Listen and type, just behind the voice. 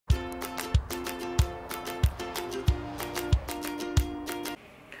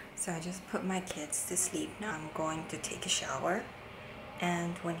So I just put my kids to sleep now. I'm going to take a shower,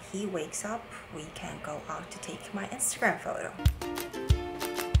 and when he wakes up, we can go out to take my Instagram photo.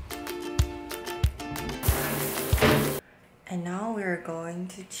 And now we're going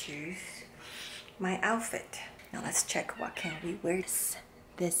to choose my outfit. Now let's check what can we wear.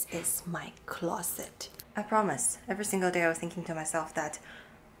 This is my closet. I promise, every single day I was thinking to myself that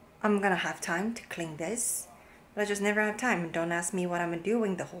I'm gonna have time to clean this, but I just never have time. Don't ask me what I'm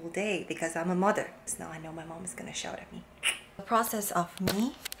doing the whole day because I'm a mother. So now I know my mom is gonna shout at me. The process of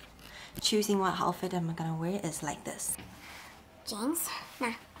me choosing what outfit I'm gonna wear is like this. Jeans,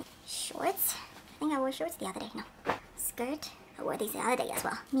 nah, shorts. I think I wore shorts the other day, no. Skirt, I wore these the other day as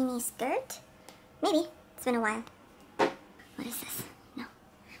well. Mini skirt, maybe, it's been a while. What is this? No,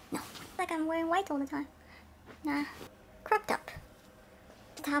 no. Like I'm wearing white all the time. Nah, crop top.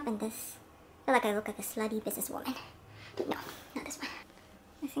 Top and this. I feel like I look like a slutty businesswoman. No, not this one.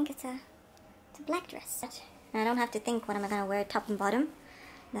 I think it's a black dress. And I don't have to think what am I gonna wear top and bottom.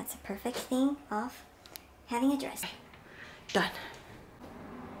 That's a perfect thing of having a dress. Done.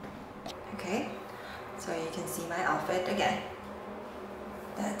 Okay, so you can see my outfit again.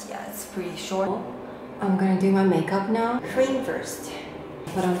 Yeah, it's pretty short. I'm gonna do my makeup now. Cream first.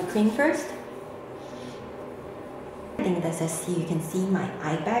 Put on the cream first. I think that says you can see my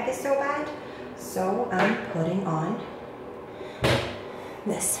eye bag is so bad. So I'm putting on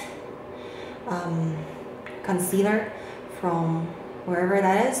this concealer from wherever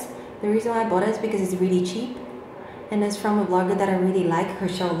that is. The reason why I bought it is because it's really cheap. And it's from a blogger that I really like, her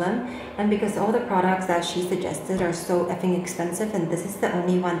Lim. And because all the products that she suggested are so effing expensive, and this is the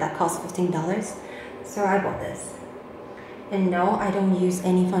only one that costs $15. So I bought this. And no, I don't use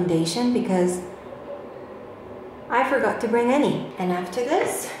any foundation because I forgot to bring any. And after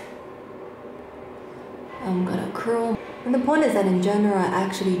this, I'm gonna curl. And the point is that in general, I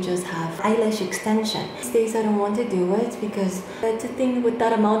actually just have eyelash extension. These days I don't want to do it because it's a thing with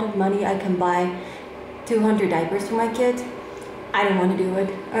that amount of money I can buy 200 diapers for my kid. I don't want to do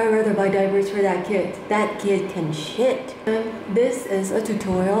it. I'd rather buy diapers for that kid. That kid can shit. This is a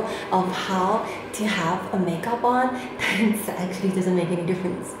tutorial of how to have a makeup on that actually doesn't make any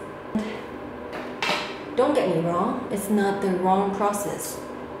difference. Don't get me wrong, it's not the wrong process.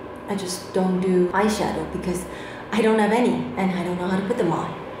 I just don't do eyeshadow because I don't have any and I don't know how to put them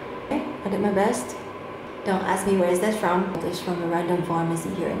on. Okay? I did my best. Don't ask me where is that from. It's from a random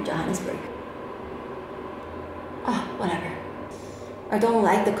pharmacy here in Johannesburg. Oh, whatever. I don't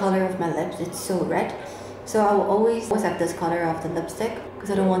like the color of my lips, it's so red. So I will always have this color of the lipstick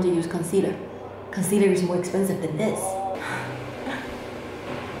because I don't want to use concealer. Concealer is more expensive than this.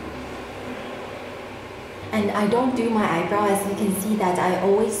 And I don't do my eyebrow, as you can see that I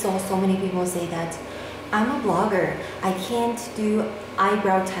always saw so many people say that I'm a blogger, I can't do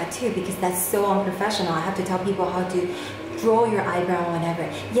eyebrow tattoo because that's so unprofessional. I have to tell people how to draw your eyebrow or whatever.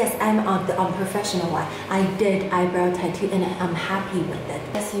 Yes, I'm on the unprofessional one. I did eyebrow tattoo and I'm happy with it.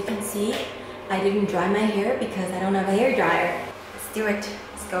 As you can see, I didn't dry my hair because I don't have a hair dryer. Let's do it.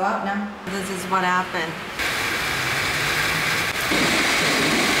 Let's go out now. This is what happened.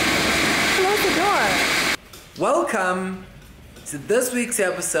 Close the door. Welcome to this week's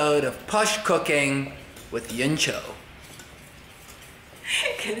episode of Posh Cooking with Yuncho.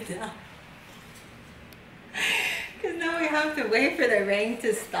 Good job. Because now we have to wait for the rain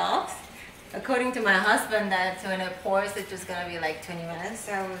to stop. According to my husband, that when it pours, it's just gonna be like 20 minutes.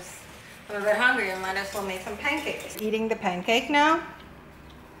 So I'm a bit hungry. I might as well make some pancakes. Eating the pancake now.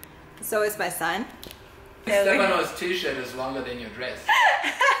 So is my son. Stefano's t-shirt is longer than your dress.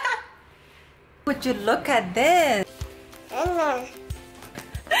 Would you look at this?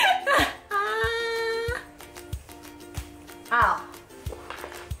 Ow.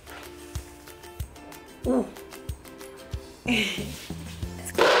 Ooh.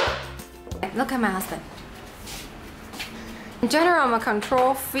 Look at my husband. In general, I'm a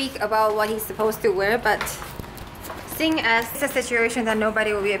control freak about what he's supposed to wear, but seeing as it's a situation that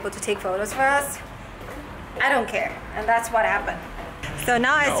nobody will be able to take photos for us, I don't care, and that's what happened. So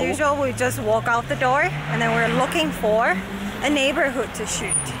now, as usual, we just walk out the door, and then we're looking for a neighborhood to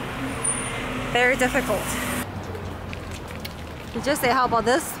shoot. Very difficult. You just say, how about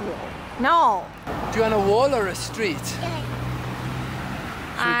this wall? No. Do you want a wall or a street? Should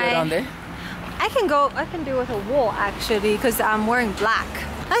we go down there? I can do with a wall actually because I'm wearing black.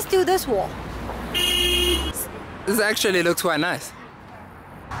 Let's do this wall. This actually looks quite nice.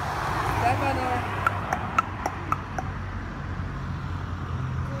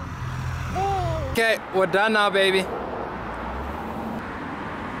 Okay, we're done now, baby.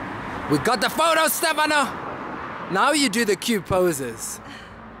 We got the photo, Stefano! Now you do the cute poses.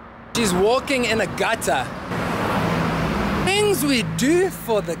 She's walking in a gutter. Things we do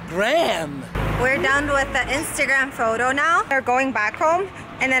for the gram. We're done with the Instagram photo now. We're going back home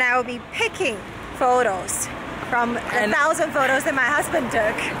and then I will be picking photos from the 1,000 photos that my husband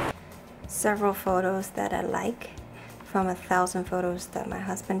took. Several photos that I like from 1,000 photos that my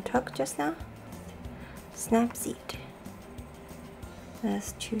husband took just now. Snapseed.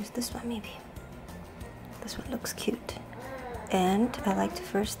 Let's choose this one maybe. This one looks cute. And I like to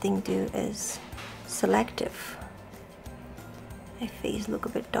first thing do is selective. My face look a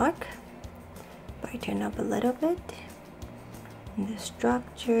bit dark. Brighten up a little bit. And the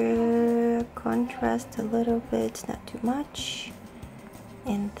structure, contrast a little bit, not too much.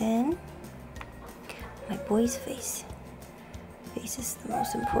 And then my boy's face. Face is the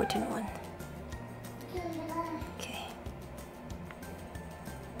most important one. Okay.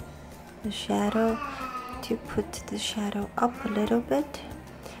 The shadow, to put the shadow up a little bit,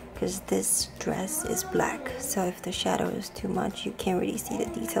 because this dress is black, so if the shadow is too much you can't really see the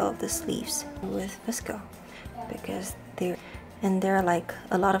detail of the sleeves with visco, because they're like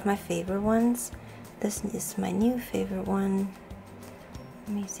a lot of my favorite ones. This is my new favorite one.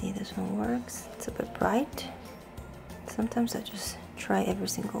 Let me see, this one works. It's a bit bright. Sometimes I just try every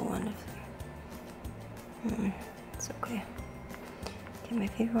single one of them. It's okay. Okay, my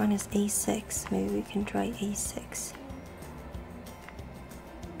favorite one is A6. Maybe we can try A6.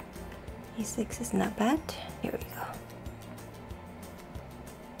 A6 is not bad. Here we go.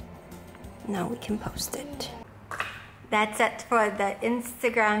 Now we can post it. That's it for the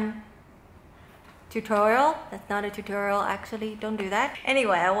Instagram tutorial. That's not a tutorial actually, don't do that.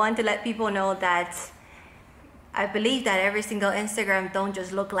 Anyway, I want to let people know that I believe that every single Instagram don't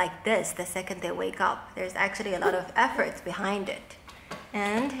just look like this the second they wake up. There's actually a lot of efforts behind it.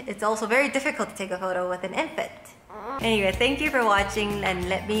 And it's also very difficult to take a photo with an infant. Anyway, thank you for watching and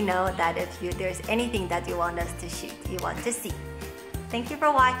let me know that if there's anything that you want us to shoot, you want to see. Thank you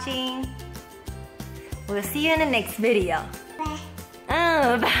for watching. We'll see you in the next video. Bye.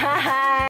 Oh, bye.